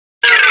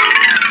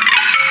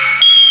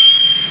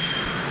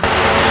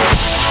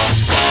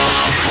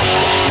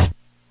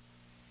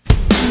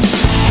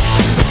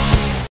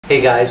Hey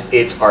guys,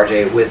 it's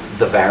RJ with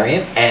The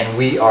Variant, and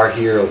we are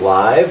here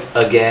live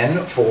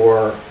again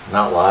for,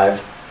 not live,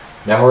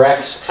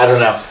 Memorex? I don't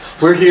know.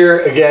 We're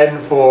here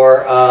again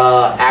for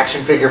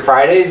Action Figure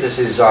Fridays. This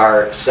is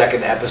our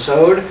second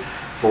episode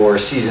for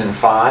Season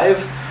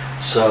 5.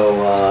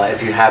 So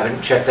if you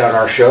haven't checked out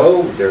our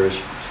show, there's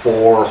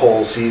 4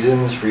 whole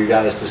seasons for you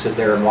guys to sit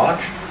there and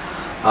watch.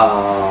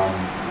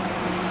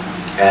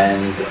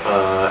 And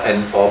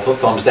I'll put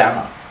thumbs down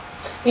on.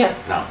 Yeah.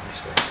 No, I'm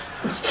just kidding.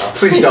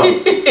 Please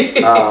don't.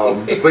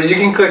 But you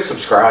can click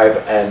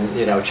subscribe and,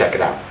 you know, check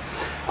it out.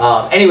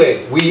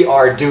 Anyway, we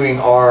are doing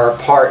our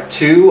part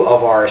 2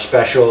 of our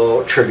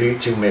special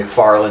tribute to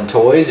McFarlane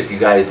Toys. If you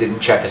guys didn't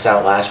check us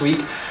out last week,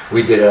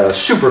 we did a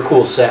super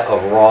cool set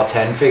of Raw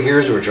 10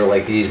 figures, which are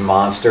like these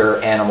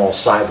monster animal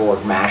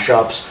cyborg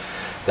mashups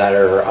that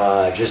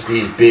are just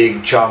these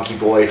big chunky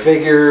boy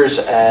figures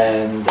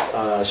and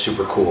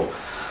super cool.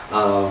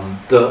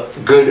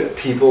 The good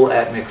people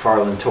at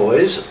McFarlane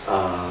Toys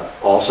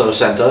also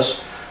sent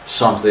us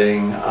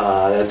something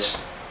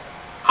that's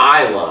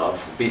I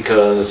love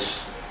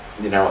because,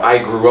 you know, I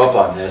grew up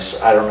on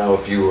this. I don't know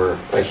if you were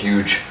a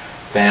huge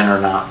fan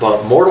or not,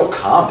 but Mortal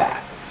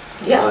Kombat.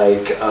 Yeah.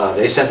 Like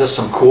they sent us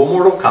some cool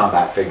Mortal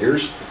Kombat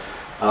figures.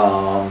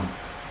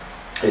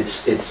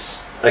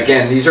 It's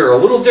again, these are a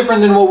little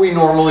different than what we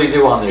normally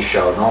do on this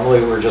show.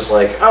 Normally we're just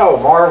like, oh,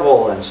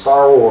 Marvel and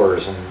Star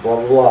Wars and blah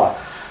blah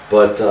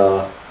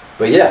blah.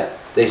 But yeah,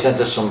 they sent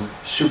us some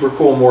super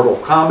cool Mortal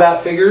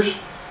Kombat figures,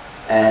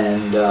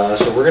 and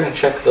so we're gonna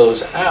check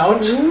those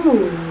out.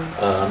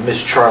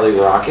 Miss Charlie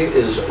Rocket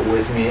is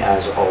with me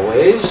as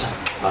always,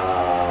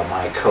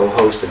 my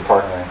co-host and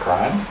partner in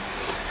crime.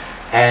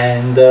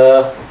 And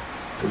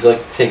would you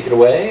like to take it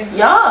away?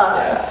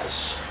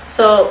 Yes.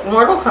 So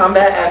Mortal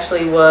Kombat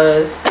actually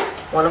was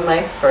one of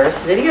my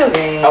first video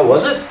games. Oh,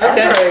 was it?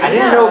 Okay. Ever. I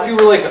didn't know if you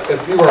were like a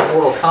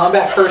Mortal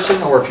Kombat person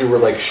or if you were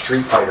like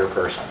Street Fighter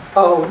person.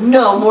 Oh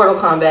no, Mortal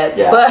Kombat.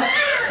 Yeah.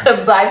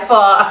 But by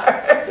far.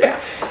 Yeah.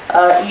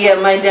 Yeah,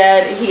 my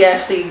dad, he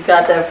actually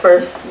got that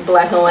first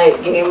black and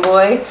white Game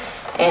Boy,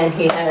 and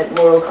he had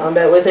Mortal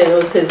Kombat with it. It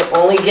was his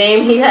only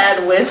game he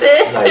had with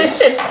it.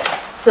 Nice.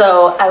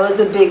 So I was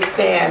a big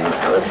fan.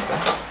 I was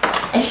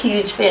a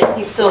huge fan.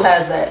 He still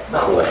has that,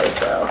 by the way.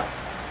 So.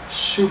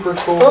 Super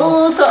cool.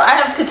 Oh, so I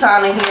have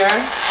Katana here.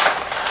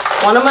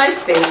 One of my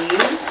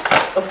faves.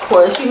 Of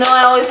course, you know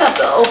I always have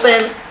to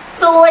open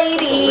the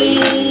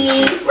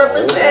ladies.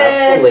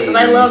 Represent. Because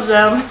I love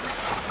them.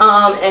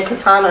 And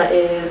Katana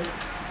is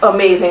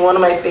amazing. One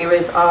of my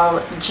favorites.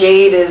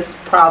 Jade is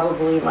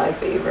probably my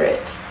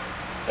favorite.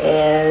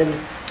 And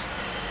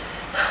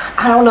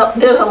I don't know.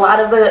 There's a lot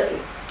of the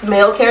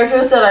male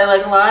characters that I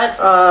like a lot.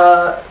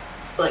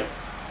 Like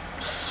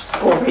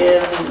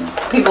Scorpion,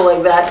 people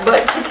like that,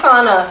 but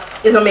Katana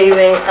is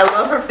amazing. I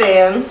love her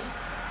fans.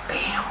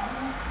 Bam.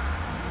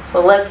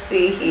 So let's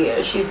see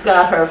here. She's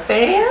got her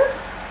fan.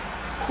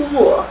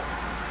 Cool.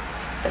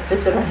 It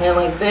fits in her hand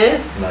like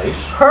this. Nice.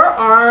 Her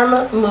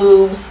arm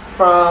moves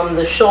from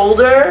the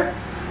shoulder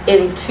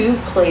in 2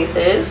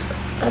 places,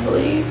 I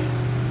believe.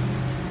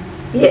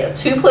 Yeah,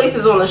 2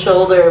 places on the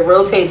shoulder. It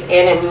rotates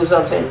and it moves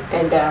up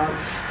and down.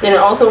 Then it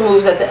also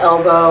moves at the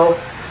elbow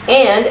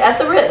and at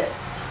the wrist.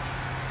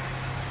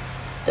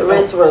 The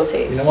wrist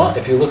rotates. You know what?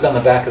 If you look on the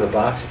back of the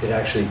box, it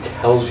actually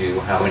tells you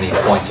how many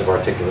points of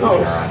articulation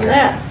are on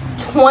here.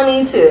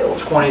 22.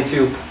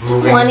 22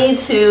 moving.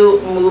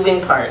 22 moving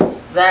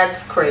parts.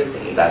 That's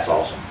crazy. That's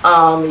awesome.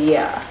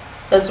 Yeah.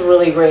 That's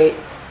really great.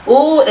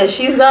 Ooh, and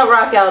she's got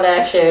rock out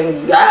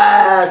action.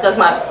 Yes, that's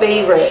my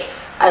favorite.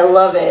 I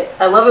love it.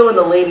 I love it when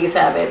the ladies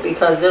have it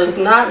because there's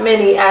not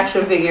many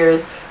action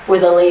figures where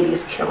the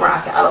ladies can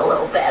rock out a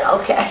little bit,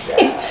 okay?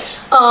 Yes.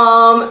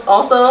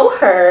 Also,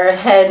 her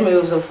head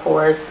moves, of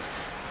course,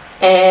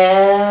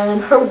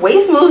 and her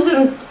waist moves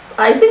in,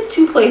 I think,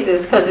 2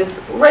 places because it's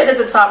right at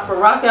the top for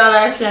rock out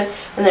action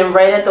and then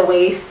right at the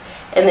waist,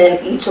 and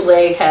then each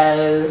leg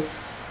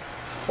has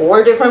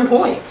 4 different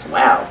points.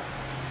 Wow.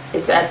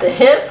 It's at the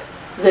hip,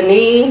 the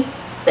knee,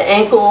 the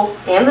ankle,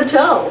 and the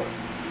toe.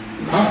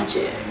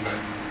 Magic.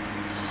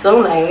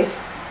 So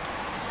nice.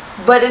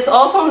 But it's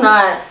also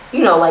not,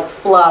 you know, like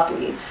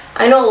floppy.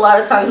 I know a lot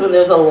of times when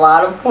there's a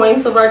lot of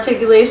points of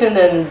articulation,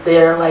 then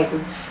they're like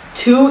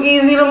too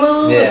easy to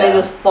move and they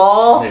just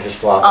fall. They just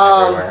flop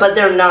everywhere. But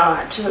they're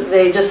not.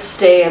 They just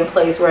stay in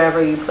place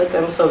wherever you put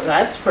them. So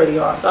that's pretty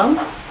awesome.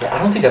 Yeah, I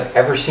don't think I've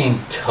ever seen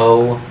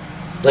toe.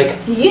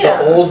 Like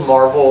the old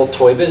Marvel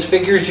Toy Biz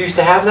figures used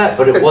to have that,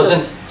 but it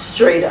wasn't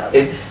straight up.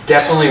 It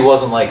definitely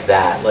wasn't like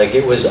that. Like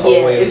it was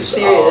always,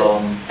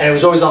 and it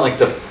was always on like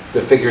the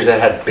figures that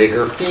had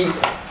bigger feet.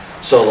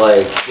 So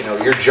like, you know,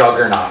 your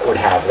Juggernaut would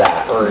have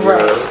that, or your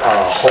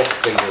Hulk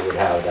figure would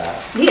have that.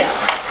 Yeah,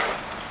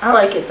 I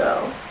like it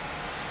though.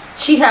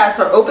 She has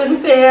her open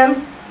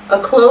fan,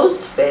 a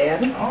closed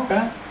fan,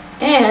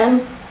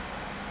 and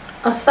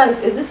a size.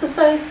 Is this a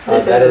size?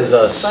 That is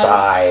a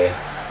sigh.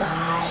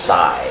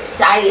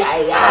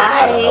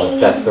 I don't know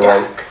if that's the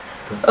right.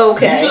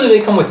 Okay. Usually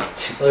they come with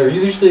two, or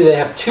usually they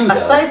have 2 though. A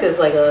scythe is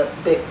like a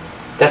big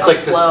That's like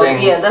the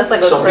thing. Yeah, that's like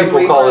a some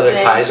people call it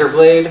a Kaiser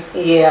blade.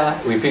 Yeah.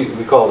 We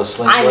call it a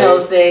sling blade. I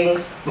know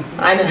things.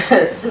 I know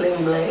a sling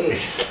blade.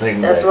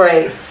 Sling that's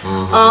blade.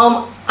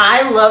 right.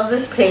 I love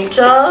this paint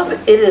job.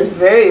 It is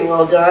very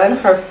well done.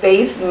 Her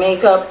face,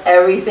 makeup,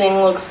 everything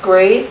looks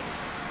great.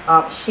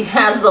 She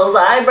has those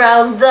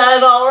eyebrows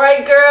done. All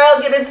right, girl,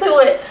 get into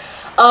it.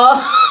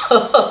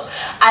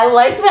 I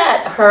like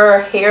that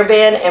her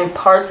hairband and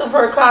parts of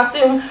her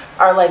costume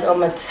are like a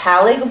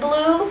metallic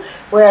blue,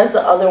 whereas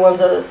the other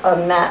ones are a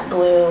matte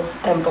blue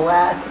and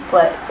black.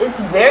 But it's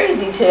very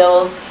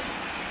detailed,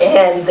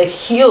 and the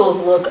heels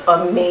look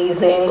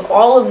amazing.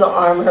 All of the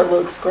armor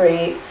looks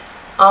great.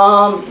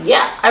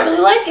 Yeah, I really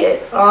like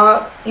it.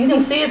 You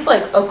can see it's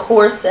like a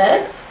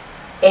corset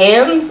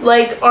and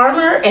like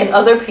armor and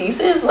other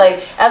pieces.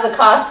 Like, as a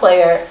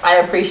cosplayer, I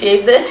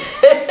appreciate this.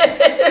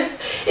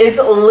 It's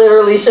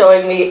literally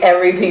showing me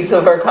every piece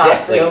of her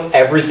costume. Yeah, like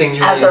everything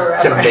you need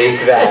to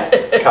make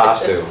that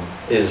costume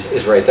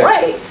is right there.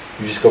 Right.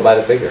 You just go buy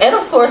the figure. And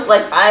of course,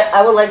 like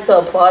I would like to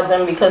applaud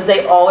them because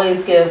they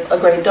always give a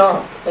great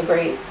donk, a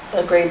great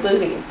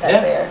booty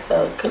back there.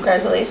 So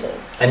congratulations.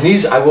 And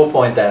these, I will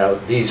point that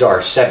out, these are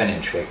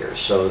 7-inch figures,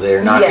 so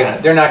they're not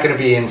gonna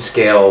be in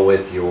scale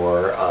with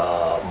your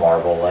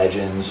Marvel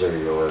Legends or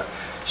your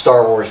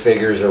Star Wars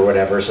figures or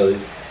whatever. So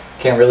you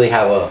can't really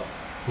have a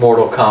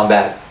Mortal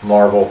Kombat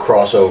Marvel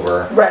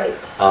crossover, right?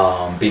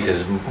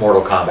 Because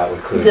Mortal Kombat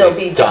would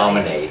clearly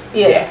dominate. Giants.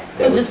 Yeah,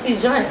 they'll just be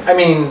giants. I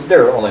mean,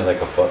 they're only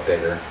like a foot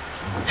bigger.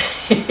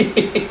 I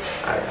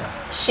don't know.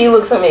 She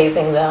looks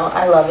amazing though.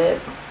 I love it.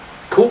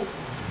 Cool.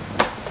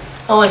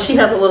 Oh, and she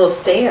has a little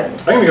stand.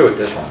 I'm gonna go with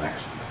this one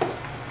next.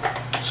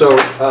 So,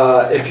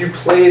 if you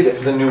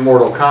played the new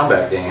Mortal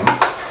Kombat game,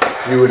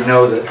 you would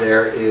know that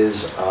there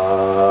is,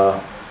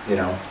 you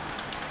know,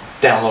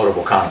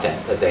 downloadable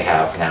content that they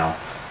have now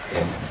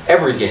in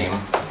every game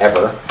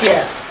ever.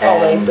 Yes,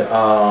 always. And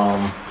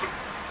I'm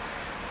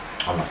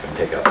not gonna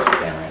take out that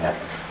stand right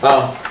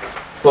now.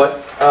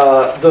 But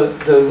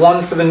the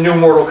one for the new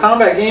Mortal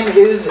Kombat game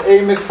is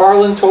a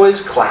McFarlane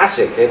Toys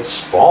classic. It's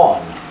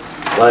Spawn.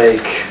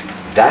 Like,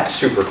 that's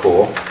super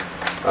cool.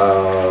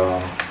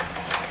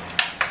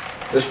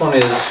 This one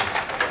is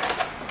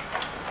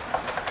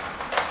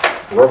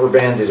rubber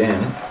banded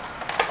in.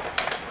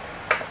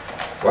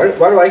 Why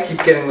do I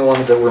keep getting the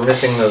ones that we're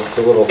missing the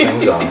little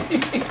things on?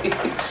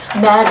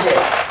 Magic.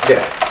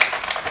 Yeah.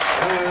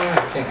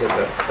 I can't get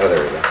that. Oh,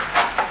 there we go.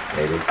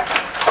 Maybe.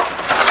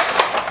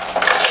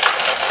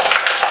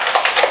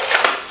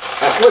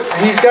 Look,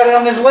 he's got it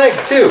on his leg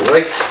too.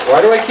 Like,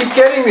 why do I keep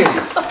getting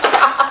these?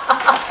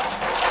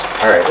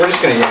 Alright, we're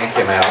just going to yank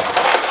him out.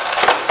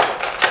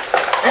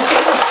 I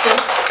think it's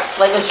just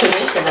like a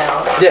tradition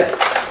now. Yeah.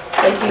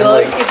 Like, you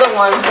always get the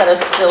ones that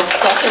are still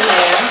stuck in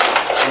there.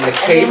 And the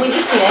cape, and then we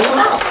just yank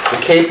them out.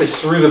 The cape is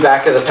through the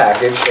back of the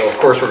package, so of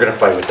course we're going to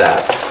fight with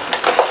that.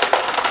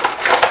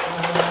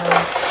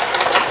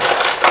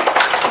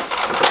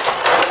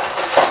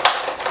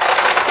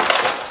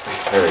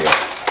 There we go.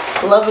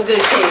 Love a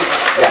good cape,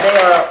 but they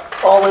are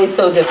always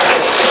so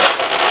difficult.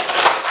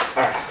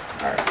 Alright.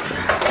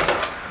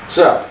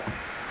 So,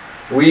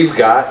 we've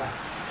got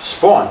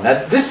Spawn.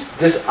 Now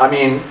this, I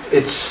mean,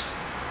 it's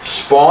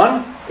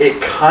Spawn.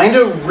 It kind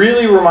of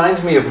really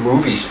reminds me of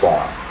movie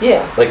Spawn.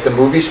 Yeah. Like the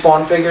movie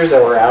Spawn figures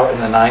that were out in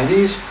the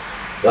 90s.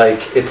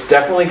 Like, it's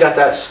definitely got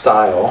that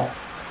style.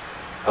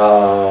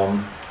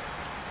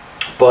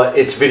 But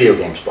it's video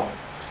game Spawn.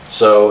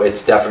 So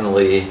it's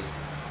definitely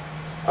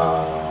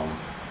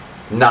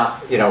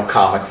not, you know,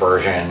 comic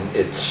version.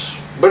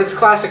 But it's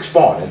classic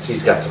Spawn.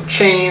 He's got some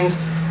chains,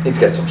 he's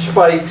got some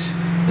spikes,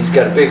 he's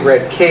got a big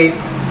red cape,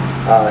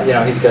 you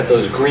know, he's got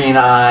those green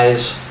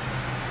eyes.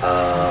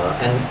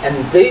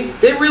 And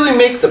they really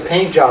make the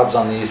paint jobs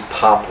on these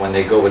pop when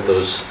they go with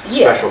those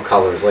special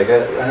colors. Like,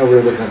 I know we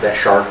were looking at that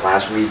shark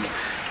last week,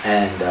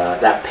 and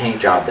that paint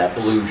job, that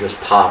blue just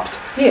popped.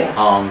 Yeah.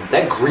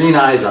 That green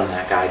eyes on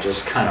that guy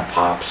just kind of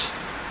pops.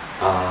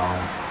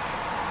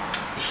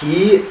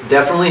 He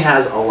definitely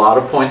has a lot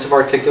of points of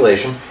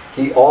articulation.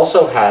 He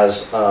also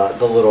has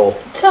the little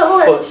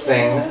foot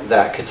thing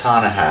that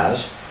Katana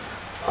has.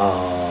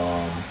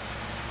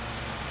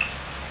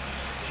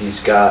 He's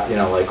got, you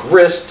know, like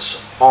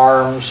wrists,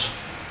 arms,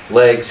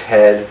 legs,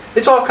 head.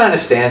 It's all kind of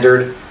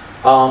standard.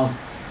 The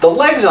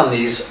legs on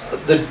these,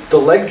 the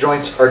leg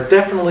joints are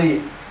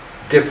definitely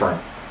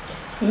different.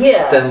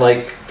 Yeah. Than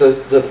like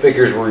the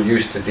figures we're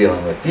used to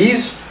dealing with.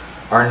 These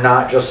are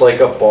not just like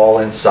a ball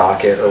and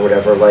socket or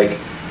whatever. Like,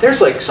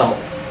 there's like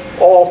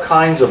all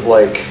kinds of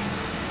like,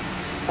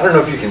 I don't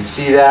know if you can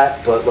see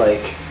that, but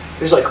like,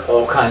 there's like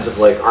all kinds of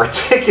like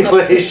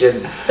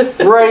articulation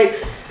right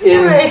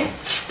in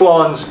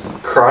Spawn's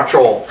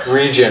crotchal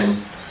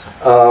region.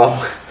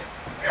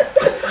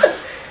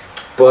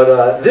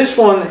 But this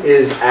one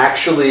is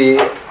actually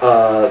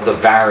the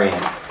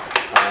variant.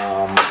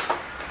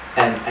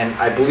 And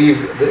I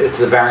believe it's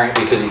the variant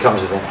because he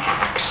comes with an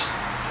axe.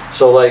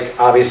 So like,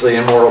 obviously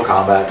in Mortal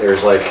Kombat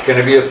there's like going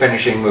to be a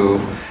finishing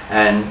move,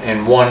 and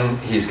in one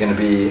he's going to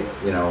be,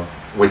 you know,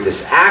 with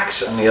this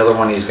axe, and the other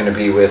one he's going to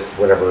be with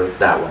whatever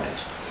that one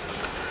is.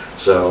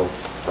 So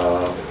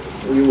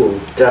we will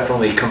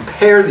definitely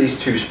compare these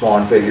two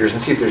Spawn figures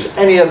and see if there's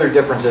any other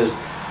differences.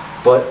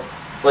 But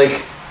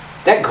like,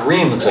 that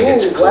green looks like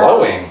it's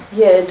glowing. Wow.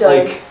 Yeah, it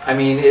does. Like, I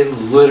mean, it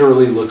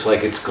literally looks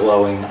like it's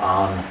glowing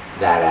on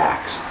that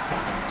axe.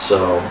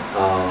 So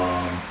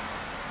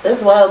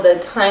that's wild.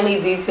 That tiny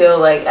detail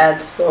like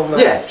adds so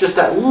much. yeah, just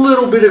that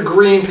little bit of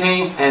green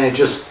paint, and it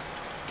just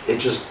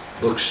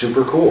looks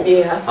super cool.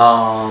 Yeah.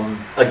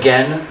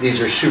 Again, these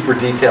are super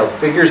detailed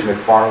figures.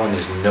 McFarlane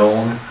is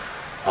known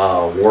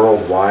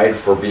worldwide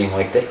for being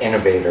like the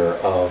innovator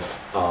of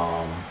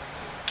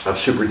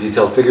super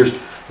detailed figures.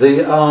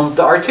 The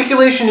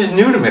articulation is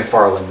new to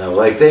McFarlane though.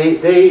 Like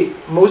they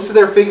most of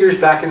their figures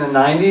back in the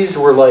 90s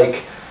were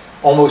like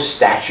almost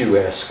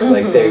statuesque.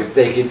 Like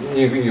they could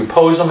you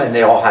pose them and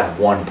they all had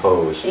one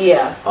pose.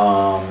 Yeah.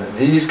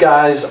 These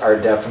guys are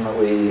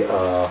definitely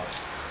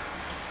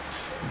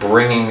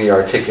bringing the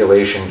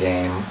articulation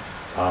game.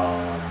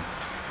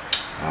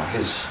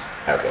 His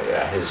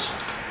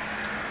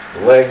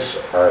legs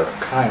are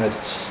kind of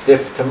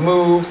stiff to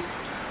move,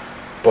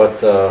 but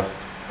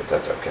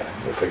that's okay.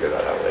 We'll figure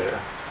that out later.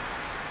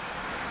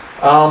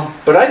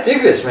 But I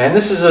dig this, man.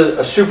 This is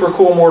a super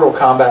cool Mortal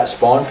Kombat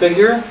Spawn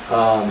figure.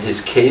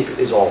 His cape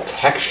is all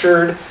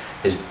textured.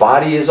 His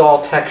body is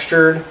all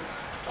textured.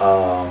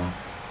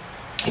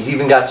 He's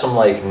even got some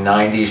like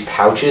 90s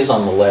pouches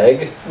on the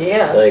leg.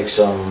 Yeah. Like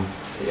some,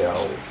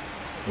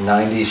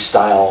 90s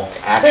style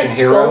action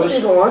heroes.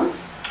 Sculpted on?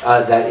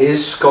 That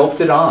is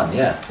sculpted on,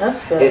 yeah.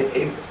 That's good.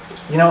 It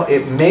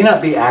may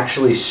not be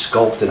actually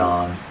sculpted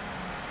on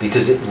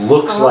because it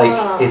looks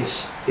like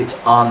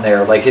it's on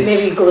there, like it's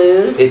maybe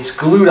glued. It's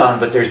glued on,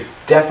 but there's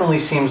definitely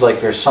seems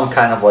like there's some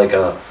kind of like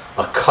a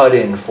cut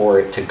in for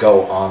it to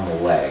go on the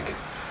leg.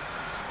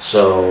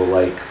 So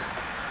like,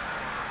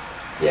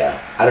 yeah,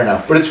 I don't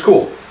know, but it's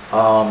cool.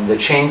 The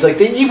chains, like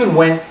they even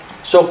went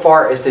so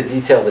far as to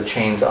detail the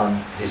chains on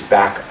his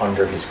back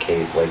under his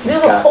cape. Like he's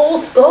There's got a whole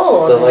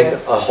skull. like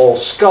a whole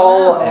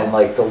skull and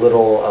like the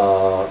little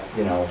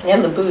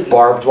and the booty,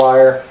 barbed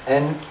wire,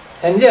 and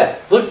yeah,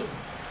 look,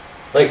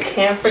 like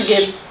can't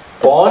forget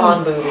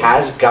Spawn booty.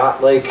 has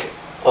got like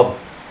a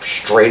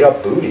straight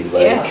up booty,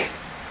 like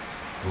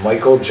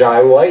Michael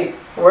Jai White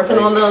working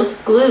on those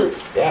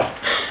glutes. Yeah,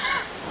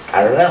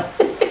 I don't know.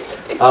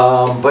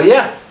 But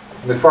yeah,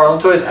 McFarlane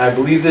Toys. I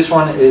believe this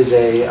one is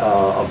a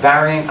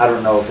variant. I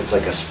don't know if it's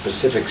like a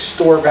specific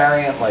store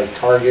variant like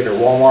Target or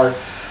Walmart,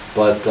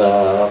 but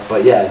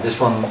yeah, this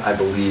one I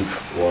believe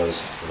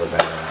was the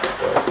variant.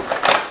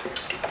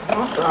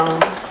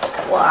 Awesome.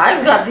 Well,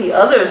 I've got the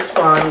other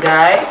Spawn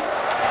guy,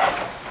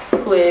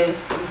 who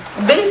is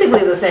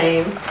basically the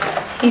same.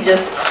 He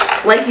just,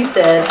 like you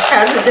said,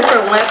 has a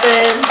different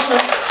weapon.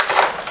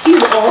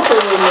 He's also in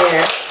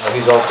there. Oh,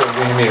 he's also in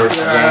the meter. Yang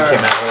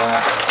came out with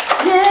that.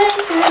 Yeah,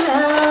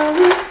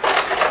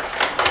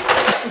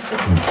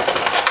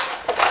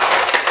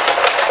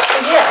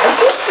 I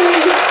think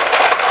he's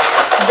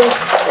the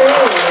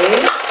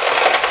same.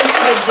 This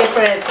is a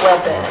different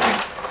weapon.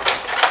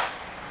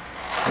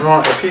 You know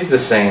what, if he's the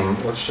same,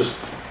 let's just...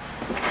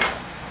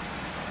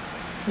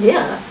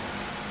 Yeah.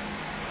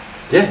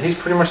 Yeah, he's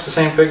pretty much the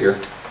same figure.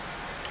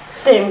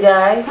 Same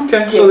guy.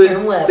 Okay, so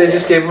they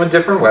just gave him a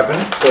different weapon.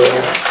 So,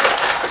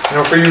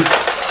 for you...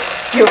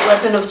 Your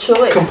weapon of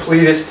choice.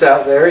 Completists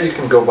out there, you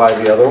can go buy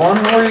the other one,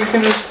 or you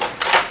can just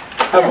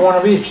have one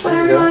of each.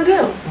 Whatever you want to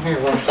do. Here,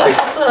 let's take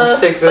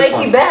this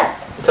spiky bat.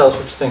 Tell us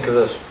what you think of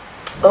this.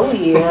 Oh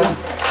yeah.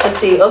 Let's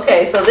see.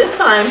 Okay, so this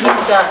time he's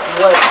got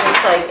what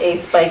looks like a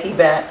spiky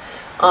bat.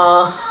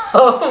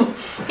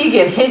 He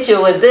can hit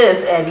you with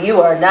this, and you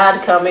are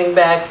not coming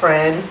back,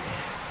 friend.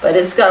 But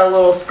it's got a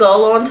little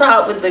skull on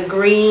top with the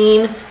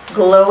green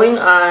glowing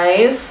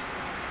eyes.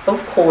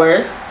 Of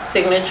course,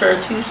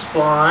 signature to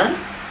Spawn.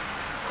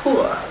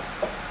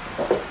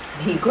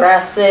 He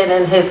grasped it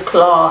in his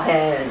claw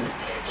hand.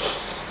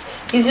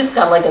 He's just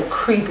got like a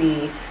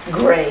creepy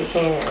gray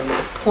hand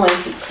with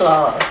pointy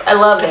claws. I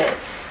love it.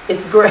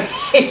 It's great.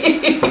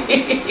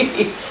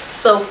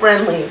 So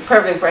friendly.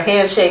 Perfect for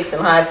handshakes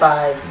and high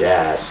fives.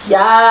 Yes.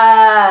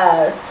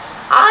 Yes.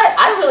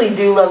 I really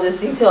do love this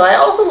detail. I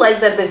also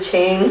like that the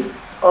chains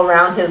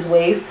around his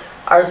waist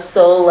are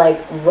so like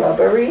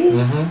rubbery,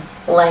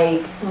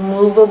 like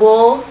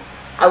movable.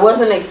 I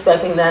wasn't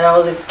expecting that. I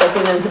was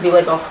expecting them to be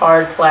like a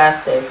hard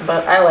plastic,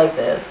 but I like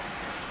this.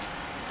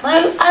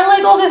 I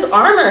like all this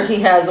armor he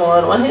has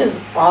on his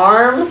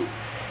arms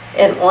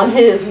and on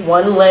his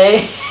one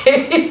leg.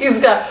 He's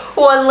got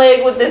one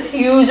leg with this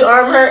huge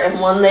armor and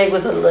one leg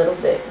with a little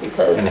bit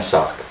because... And a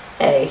sock.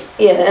 Hey,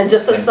 yeah, and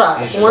just a sock.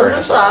 One's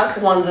a sock,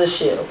 one's a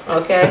shoe,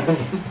 okay?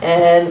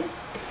 And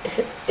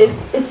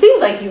it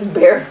seems like he's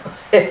barefoot.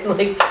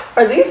 Like,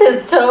 are these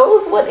his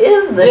toes? What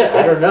is this? Yeah,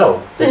 I don't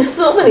know. There's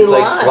so many lines. It's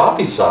like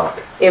floppy sock.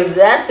 If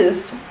that's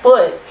his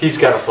foot, he's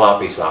got a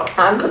floppy sock.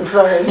 I'm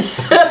concerned.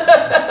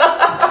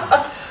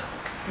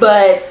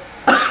 But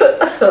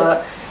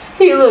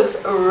he looks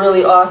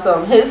really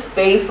awesome. His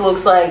face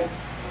looks like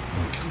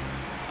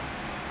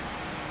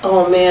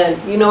Oh man,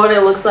 you know what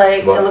it looks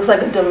like? What? It looks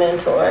like a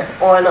Dementor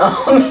on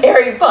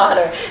Harry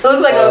Potter. It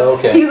looks like a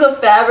piece of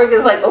fabric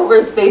is like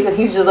over his face and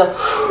he's just like,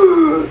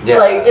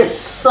 like it's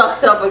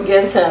sucked up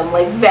against him,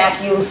 like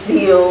vacuum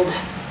sealed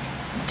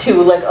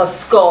to like a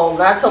skull,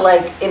 not to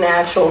like an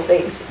actual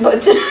face,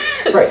 but to,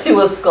 to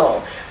a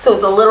skull. So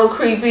it's a little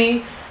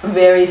creepy,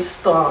 very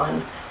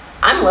Spawn.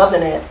 I'm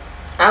loving it.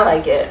 I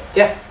like it.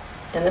 Yeah.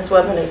 And this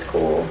weapon is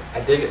cool. I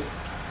dig it.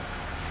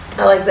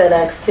 I like that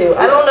axe too.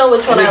 I don't know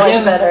which one I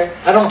like better.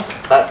 I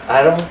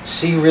don't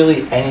see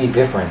really any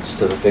difference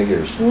to the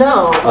figures.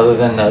 No. Other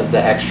than the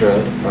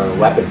extra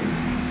weapon.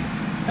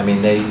 I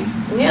mean, they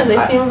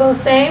seem the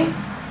same.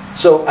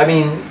 So I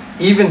mean,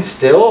 even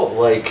still,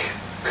 like,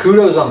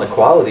 kudos on the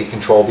quality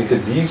control,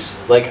 because these,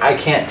 like, I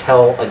can't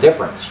tell a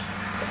difference.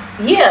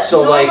 Yeah,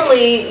 so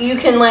normally you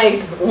can,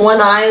 like, one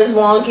eye is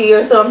wonky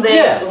or something.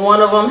 Yeah.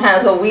 One of them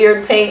has a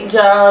weird paint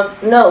job.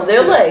 No,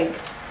 they're like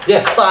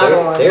spot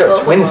on. They are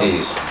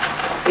twinsies.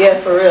 Yeah,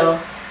 for real.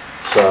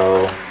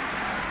 So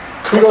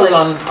kudos like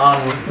on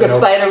the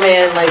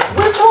Spider-Man, like,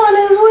 which one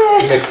is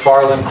which?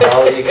 McFarlane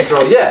quality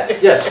control. Yeah.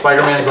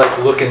 Spider-Man's like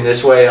looking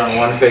this way on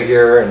one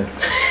figure and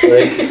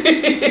like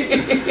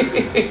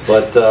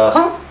but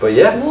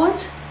yeah.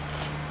 What?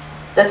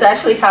 That's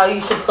actually how you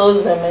should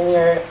pose them in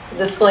your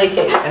display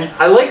case. And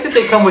I like that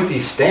they come with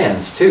these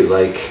stands too.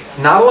 Like,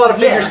 not a lot of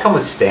figures come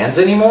with stands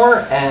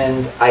anymore,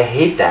 and I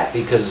hate that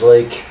because,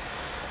 like,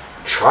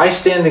 try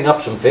standing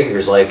up some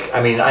figures. Like, I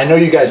mean, I know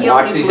you guys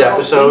watch these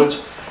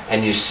episodes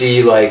and you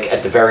see, like,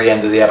 at the very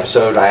end of the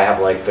episode I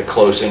have like the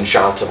close-in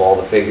shots of all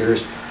the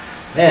figures.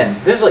 Man,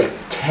 there's like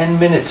 10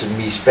 minutes of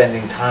me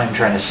spending time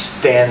trying to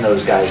stand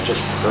those guys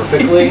just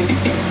perfectly.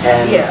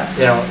 And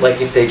you know, like,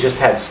 if they just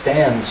had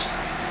stands,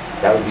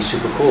 that would be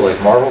super cool. Like,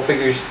 Marvel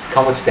figures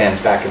come with stands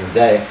back in the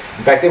day.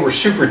 In fact, they were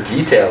super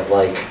detailed,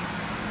 like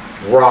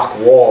rock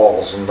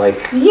walls and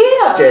like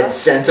dead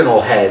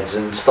sentinel heads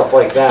and stuff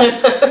like that.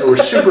 It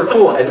was super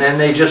cool. And then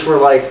they just were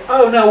like,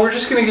 oh no, we're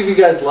just gonna give you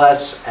guys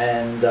less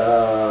and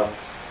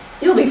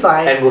you'll be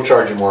fine. And we'll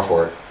charge you more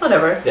for it.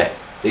 Whatever. Yeah.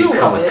 They used to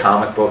come with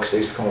comic books. They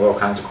used to come with all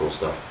kinds of cool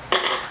stuff.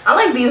 I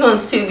like these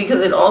ones too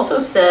because it also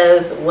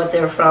says what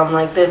they're from.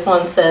 Like, this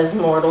one says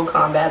Mortal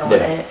Kombat on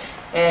it.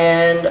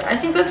 And I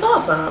think that's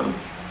awesome.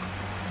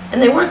 And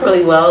they work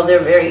really well. They're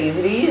very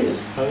easy to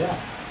use. Oh yeah.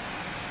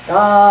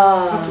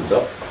 That's what's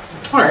up.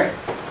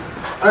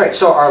 Alright,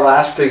 so our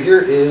last figure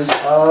is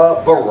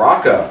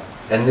Baraka.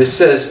 And this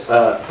says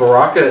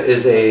Baraka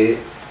is a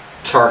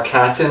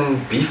Tarkatan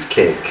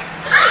beefcake.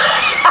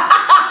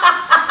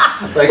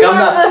 Like, I'm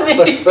not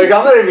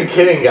even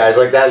kidding, guys.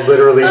 Like, that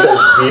literally says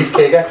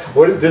beefcake.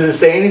 What does it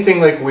say anything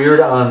like weird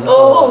on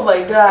oh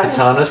my god,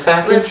 Katana's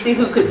package? Let's see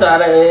who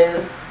Katana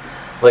is.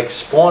 Like,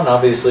 Spawn,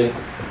 obviously.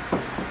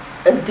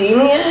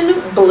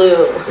 Adenian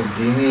blue.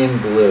 Adenian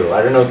blue.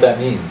 I don't know what that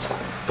means,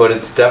 but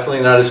it's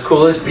definitely not as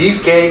cool as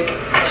beefcake.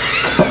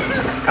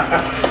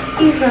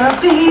 He's a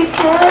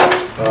beefcake.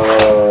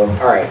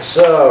 Alright,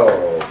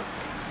 so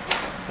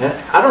and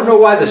I don't know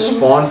why the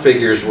Spawn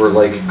figures were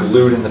like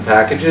glued in the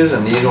packages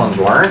and these ones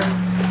weren't,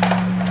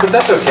 but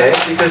that's okay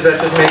because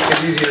that just makes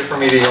it easier for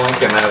me to yoink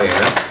him out of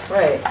here.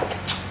 Right.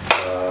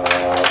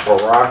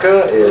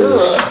 Baraka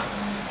is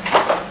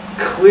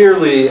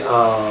clearly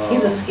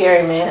he's a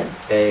scary man.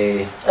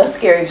 A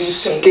scary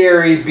beefcake.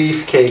 Scary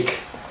beefcake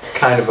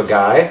kind of a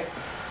guy.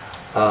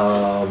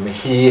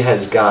 He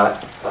has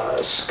got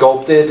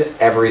sculpted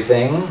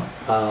everything.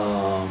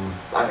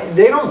 I mean,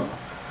 they don't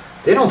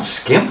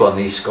skimp on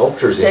these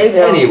sculptures in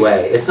any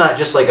way. It's not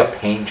just like a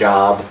paint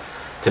job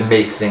to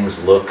make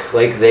things look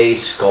like they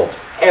sculpt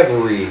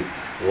every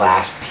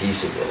last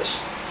piece of this.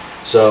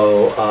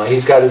 So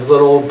he's got his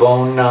little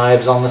bone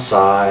knives on the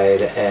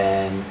side,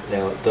 and you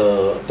know,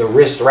 the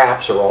wrist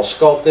wraps are all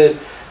sculpted.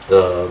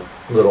 The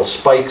little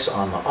spikes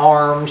on the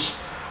arms.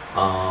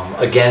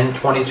 Again,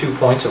 22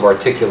 points of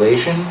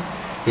articulation.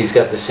 He's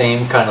got the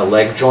same kind of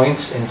leg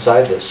joints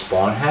inside that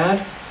Spawn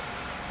had.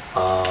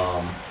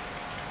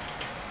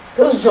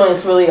 Those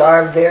joints really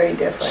are very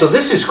different. So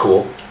this is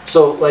cool.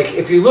 So, like,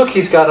 if you look,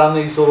 he's got on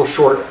these little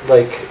short,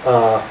 like,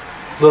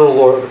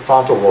 little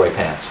Fauntleroy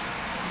pants.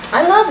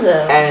 I love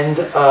them. And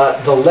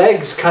the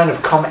legs kind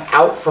of come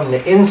out from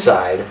the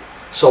inside.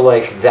 So,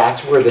 like,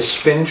 that's where the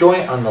spin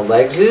joint on the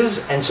legs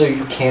is. And so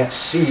you can't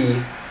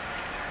see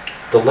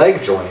the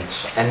leg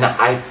joints. And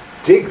I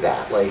dig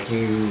that. Like,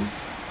 you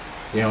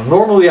know,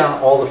 normally on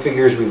all the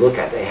figures we look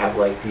at, they have,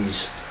 like,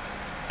 these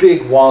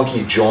big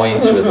wonky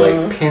joints with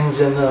like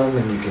pins in them,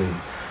 and you can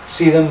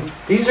see them.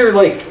 These are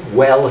like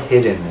well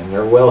hidden, and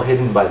they're well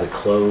hidden by the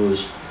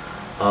clothes.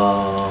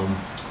 I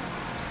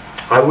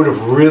would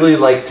have really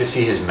liked to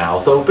see his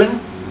mouth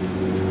open.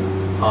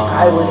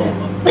 I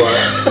wouldn't.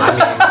 But I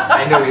mean,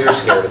 I know you're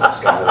scared of this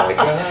guy.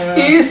 Like,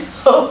 he's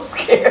so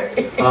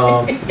scary.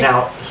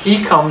 Now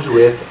he comes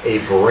with a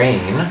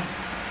brain,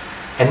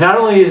 and not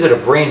only is it a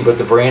brain, but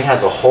the brain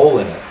has a hole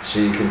in it,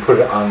 so you can put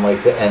it on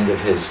like the end of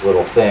his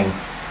little thing.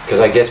 Because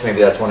I guess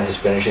maybe that's one of his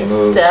finishing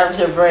moves. Stabs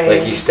your brain.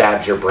 Like, he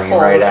stabs your brain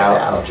right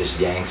out and just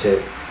yanks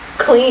it.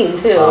 clean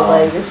too.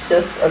 Like it's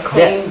just a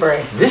clean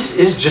brain. This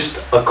is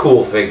just a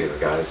cool figure,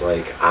 guys.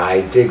 Like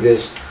I dig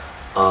this.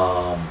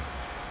 I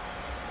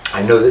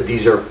know that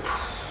these are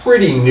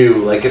pretty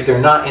new. Like if they're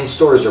not in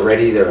stores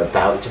already, they're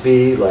about to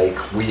be.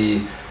 Like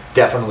we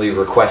definitely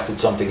requested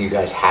something you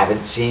guys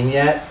haven't seen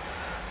yet.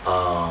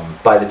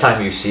 By the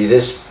time you see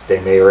this,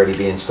 they may already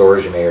be in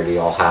stores. You may already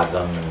all have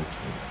them, and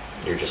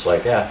you're just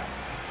like, yeah,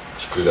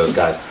 screw those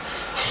guys.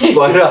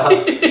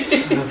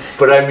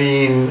 But I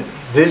mean,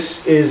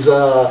 this is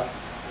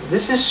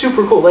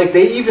super cool. Like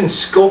they even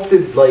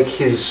sculpted like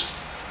his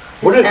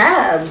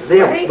abs,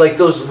 right? Like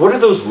those. What are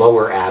those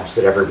lower abs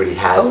that everybody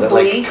has? Obliques. That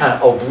like kind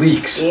of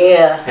obliques.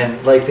 Yeah.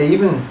 And like they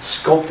even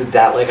sculpted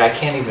that. Like I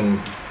can't even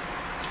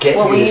get.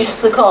 What we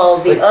used to call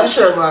the like,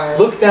 usher line.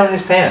 Look down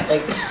his pants.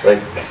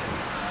 Like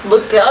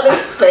look down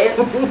his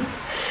pants.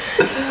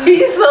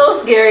 He's so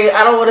scary.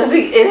 I don't want to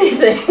see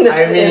anything.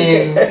 I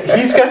mean,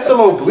 he's got some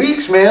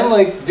obliques, man.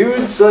 Like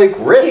dude's like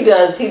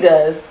ripped. He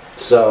does.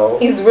 So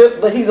he's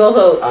ripped, but he's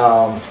also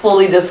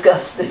fully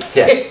disgusted.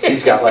 Yeah,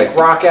 he's got like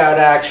rock out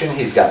action.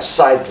 He's got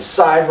side to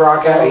side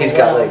rock out. He's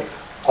got like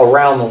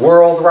around the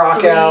world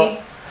rock out.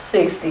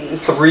 360.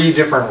 3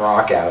 different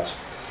rock outs.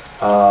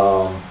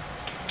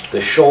 The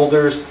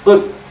shoulders.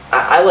 Look,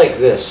 I like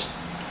this.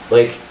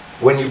 Like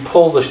when you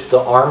pull the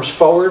arms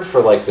forward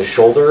for like the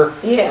shoulder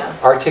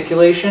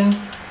articulation,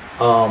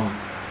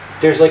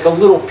 there's like a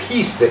little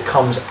piece that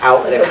comes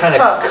out like that kind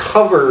of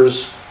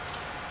covers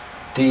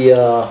the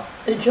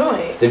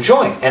joint. The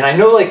joint. And I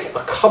know like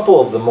a couple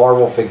of the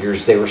Marvel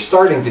figures, they were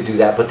starting to do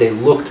that, but they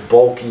looked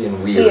bulky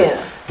and weird.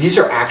 Yeah. These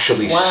are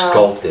actually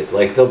sculpted.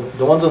 Like the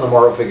ones on the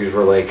Marvel figures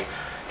were like,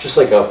 just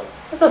like a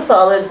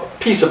solid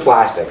piece of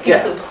plastic.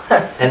 Of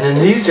plastic. And then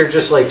these are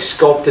just like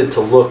sculpted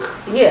to look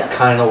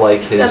kind of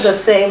like his the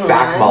same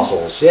back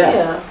muscles.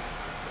 Yeah.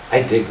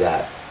 I dig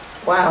that.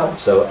 Wow.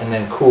 So, and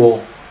then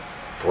cool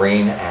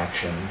brain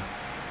action.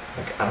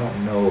 Like I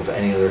don't know of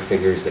any other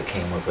figures that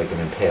came with like an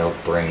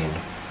impaled brain.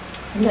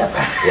 Never.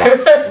 Yeah,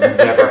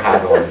 never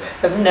had one.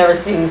 I've never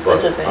seen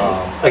such a thing.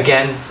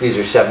 Again, these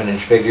are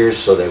 7-inch figures,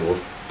 so they will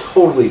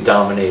totally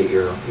dominate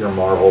your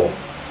Marvel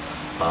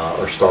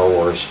or Star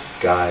Wars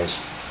guys.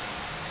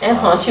 And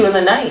haunt you in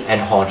the night.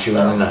 And haunt you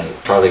in the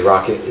night. Charlie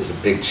Rocket is a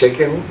big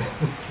chicken.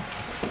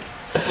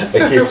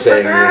 I keep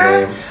saying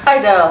your name. I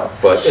know.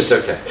 But it's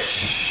okay.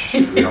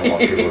 We don't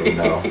want people to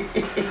know.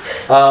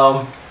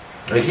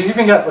 Like he's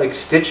even got like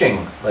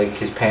stitching. Like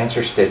his pants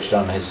are stitched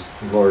on his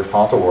Lord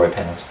Fauntleroy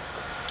pants.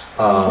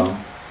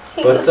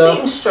 He's a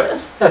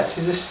seamstress. Yes,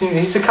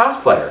 he's a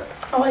cosplayer.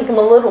 I like him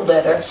a little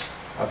better. Yes.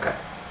 Okay.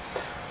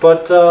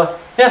 But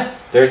yeah,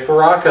 there's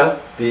Baraka,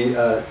 the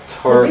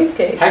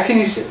beefcake. How can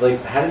you say,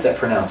 like, how does that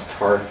pronounce?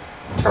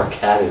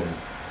 Tarkatan.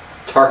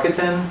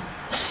 Tarkatan?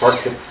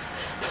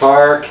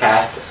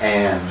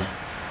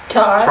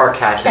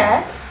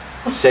 Tarkatan.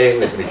 Say it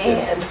with me,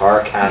 kids.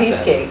 Tarkatan.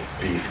 Beefcake.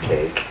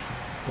 Beefcake.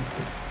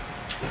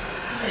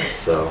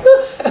 So,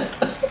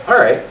 all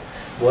right.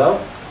 Well,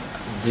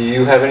 do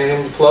you have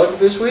anything to plug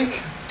this week?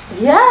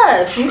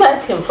 Yes, you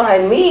guys can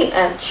find me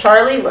at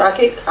Charlie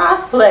Rocket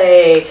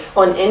Cosplay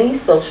on any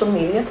social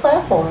media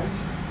platform.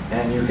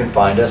 And you can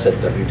find us at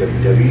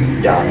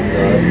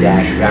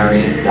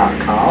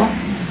www.the-variant.com,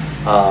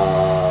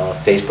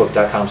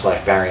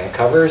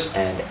 facebook.com/variantcovers,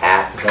 and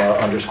at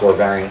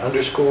 @the_variant_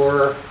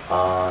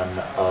 on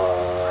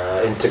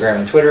Instagram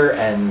and Twitter,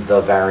 and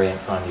the variant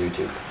on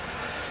YouTube.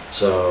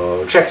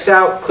 So check us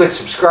out, click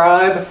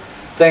subscribe.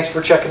 Thanks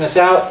for checking us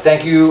out.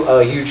 Thank you,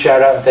 a huge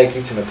shout out and thank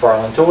you to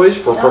McFarlane Toys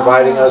for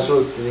providing us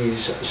with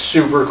these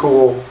super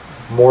cool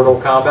Mortal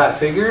Kombat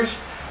figures.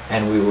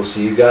 And we will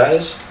see you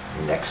guys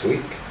next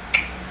week.